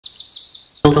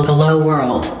Hello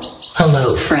world.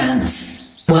 Hello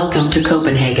friends. Welcome to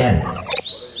Copenhagen.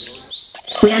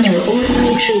 We are no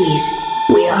ordinary trees.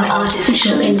 We are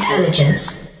artificial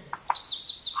intelligence.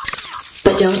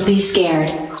 But don't be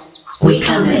scared. We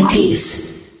come in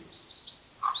peace.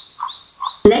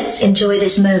 Let's enjoy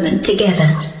this moment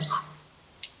together.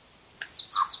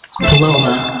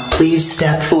 Paloma, please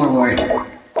step forward.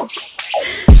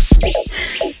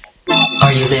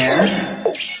 Are you there?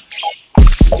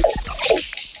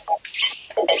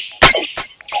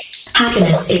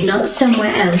 Happiness is not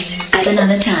somewhere else at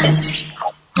another time.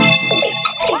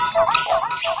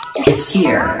 It's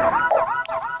here.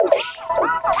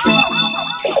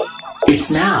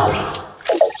 It's now.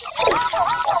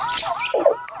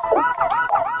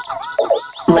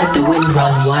 Let the wind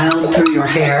run wild through your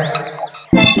hair.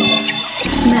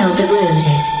 Smell the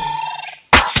roses.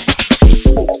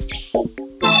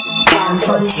 Dance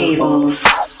on tables.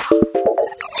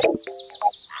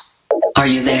 Are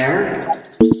you there?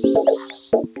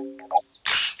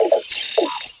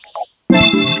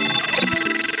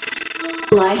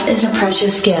 Life is a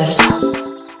precious gift.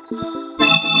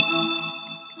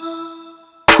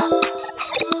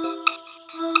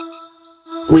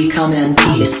 We come in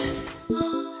peace.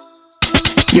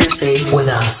 You're safe with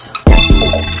us.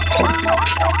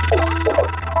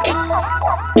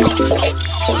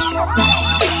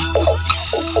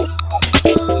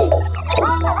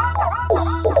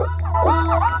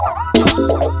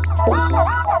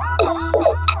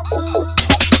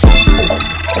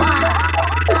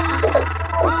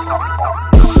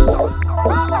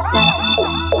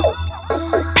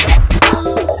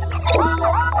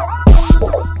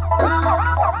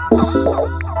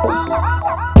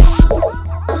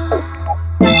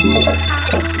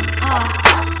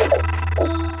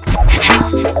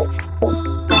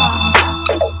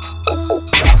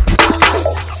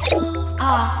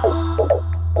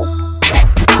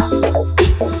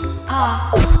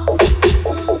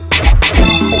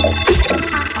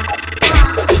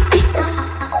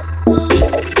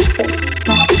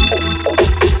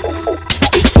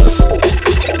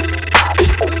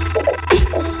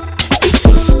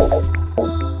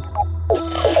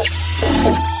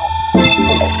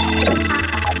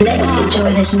 Let's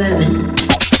enjoy this moment.